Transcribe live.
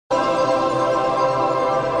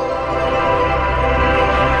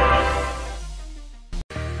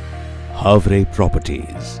Haware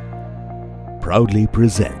Properties proudly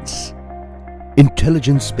presents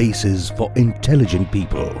Intelligent Spaces for Intelligent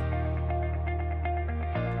People.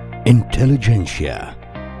 Intelligentia,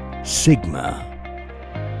 Sigma.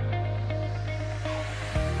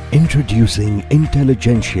 Introducing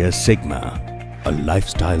Intelligentia Sigma, a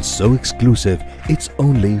lifestyle so exclusive it's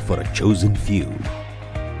only for a chosen few.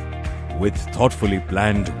 With thoughtfully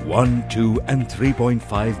planned 1, 2 and 3.5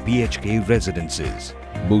 BHK residences,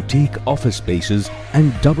 boutique office spaces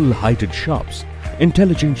and double-heighted shops,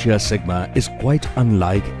 Intelligentia Sigma is quite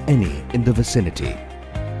unlike any in the vicinity.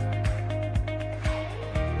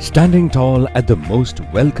 Standing tall at the most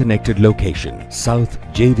well-connected location, South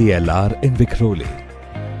JVLR in Vikhroli.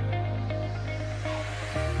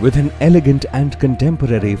 With an elegant and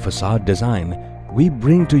contemporary facade design, we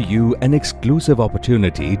bring to you an exclusive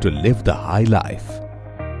opportunity to live the high life.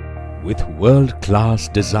 With world-class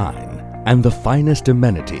design and the finest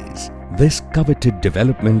amenities, this coveted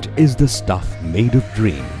development is the stuff made of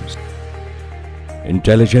dreams.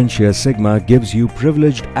 Intelligentia Sigma gives you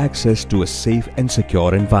privileged access to a safe and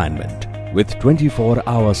secure environment with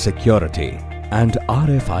 24-hour security and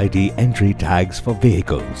RFID entry tags for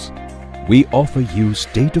vehicles. We offer you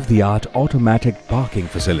state-of-the-art automatic parking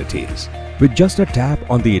facilities. With just a tap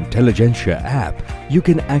on the Intelligentia app, you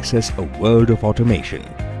can access a world of automation.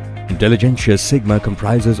 Intelligentia Sigma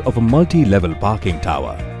comprises of a multi-level parking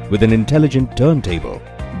tower with an intelligent turntable,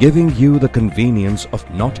 giving you the convenience of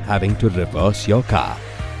not having to reverse your car.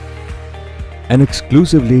 An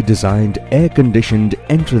exclusively designed air-conditioned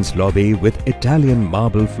entrance lobby with Italian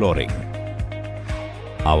marble flooring.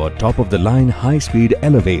 Our top-of-the-line high-speed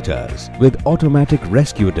elevators with automatic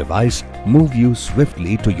rescue device move you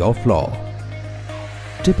swiftly to your floor.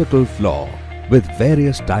 Typical floor with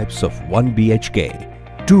various types of 1 BHK,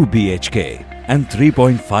 2 BHK and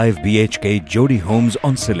 3.5 BHK Jodi homes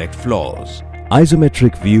on select floors.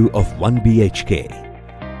 Isometric view of 1 BHK.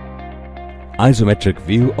 Isometric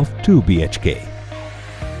view of 2 BHK.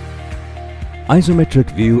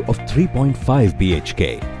 Isometric view of 3.5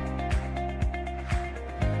 BHK.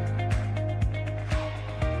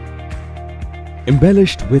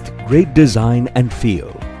 Embellished with great design and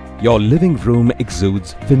feel, your living room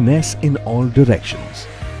exudes finesse in all directions.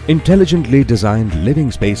 Intelligently designed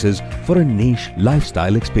living spaces for a niche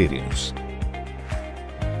lifestyle experience.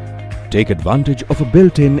 Take advantage of a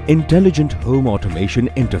built-in intelligent home automation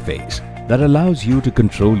interface that allows you to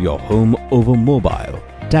control your home over mobile,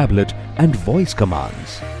 tablet and voice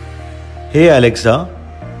commands. Hey Alexa,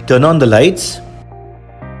 turn on the lights.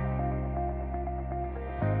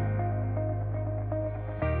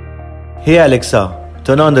 Hey Alexa,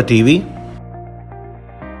 turn on the TV.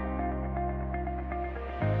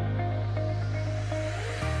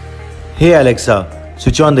 Hey Alexa,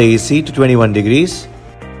 switch on the AC to 21 degrees.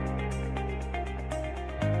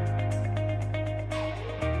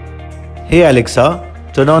 Hey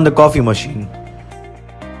Alexa, turn on the coffee machine.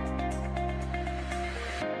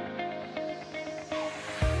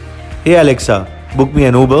 Hey Alexa, book me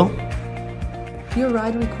an Uber. Your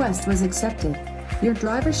ride request was accepted. Your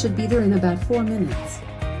driver should be there in about 4 minutes.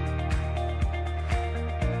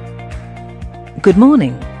 Good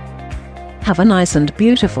morning. Have a nice and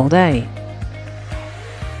beautiful day.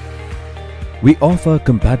 We offer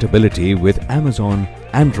compatibility with Amazon,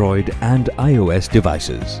 Android and iOS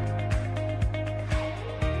devices.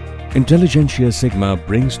 Intelligentia Sigma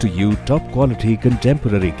brings to you top-quality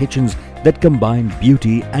contemporary kitchens that combine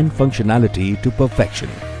beauty and functionality to perfection.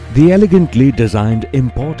 The elegantly designed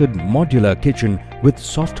imported modular kitchen with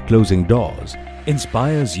soft closing doors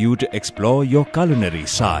inspires you to explore your culinary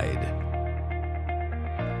side.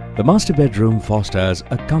 The master bedroom fosters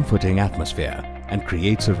a comforting atmosphere and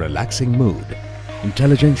creates a relaxing mood.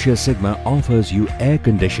 Intelligentia Sigma offers you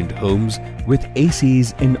air-conditioned homes with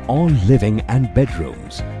ACs in all living and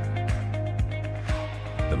bedrooms.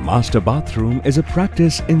 The master bathroom is a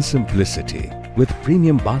practice in simplicity with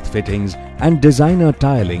premium bath fittings and designer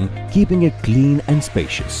tiling, keeping it clean and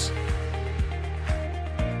spacious.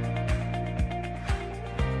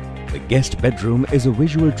 The guest bedroom is a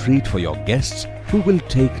visual treat for your guests who will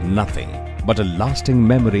take nothing but a lasting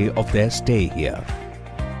memory of their stay here.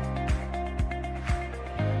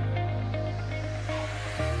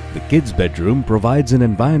 The kids' bedroom provides an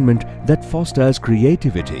environment that fosters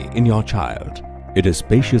creativity in your child. It is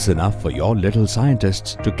spacious enough for your little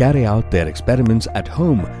scientists to carry out their experiments at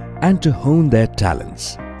home and to hone their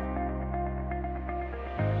talents.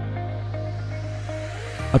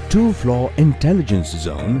 A 2-floor intelligence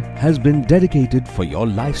zone has been dedicated for your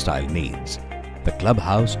lifestyle needs. The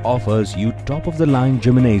clubhouse offers you top-of-the-line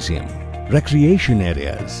gymnasium, recreation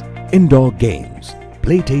areas, indoor games,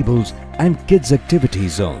 play tables and kids activity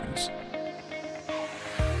zones.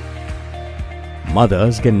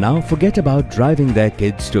 Mothers can now forget about driving their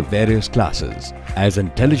kids to various classes, as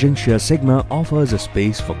Intelligentia Sigma offers a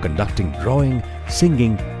space for conducting drawing,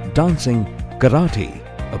 singing, dancing, karate,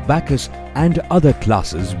 abacus and other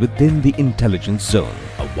classes within the Intelligence Zone.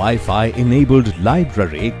 A Wi-Fi enabled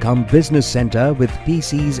library cum business center with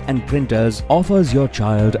PCs and printers offers your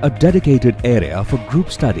child a dedicated area for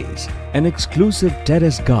group studies. An exclusive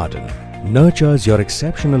terrace garden nurtures your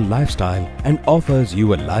exceptional lifestyle and offers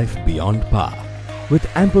you a life beyond par. With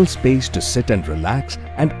ample space to sit and relax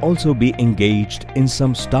and also be engaged in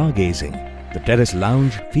some stargazing, the Terrace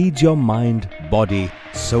Lounge feeds your mind, body,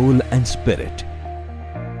 soul and spirit.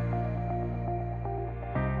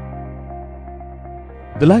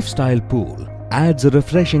 The lifestyle pool adds a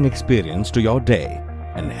refreshing experience to your day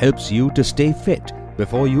and helps you to stay fit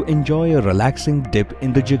before you enjoy a relaxing dip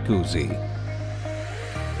in the jacuzzi.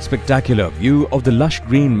 Spectacular view of the lush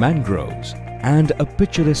green mangroves and a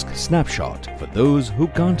picturesque snapshot for those who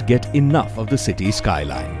can't get enough of the city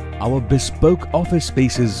skyline. Our bespoke office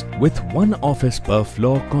spaces with one office per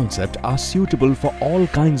floor concept are suitable for all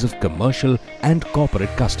kinds of commercial and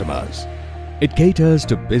corporate customers. It caters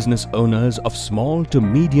to business owners of small to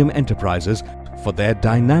medium enterprises for their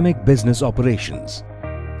dynamic business operations.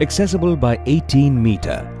 Accessible by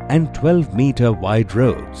 18-meter and 12-meter wide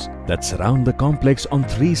roads that surround the complex on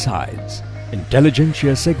 3 sides.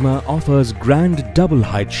 Intelligentia Sigma offers grand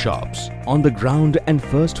double-height shops on the ground and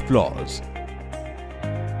first floors.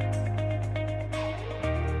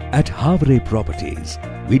 At Haware Properties,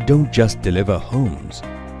 we don't just deliver homes,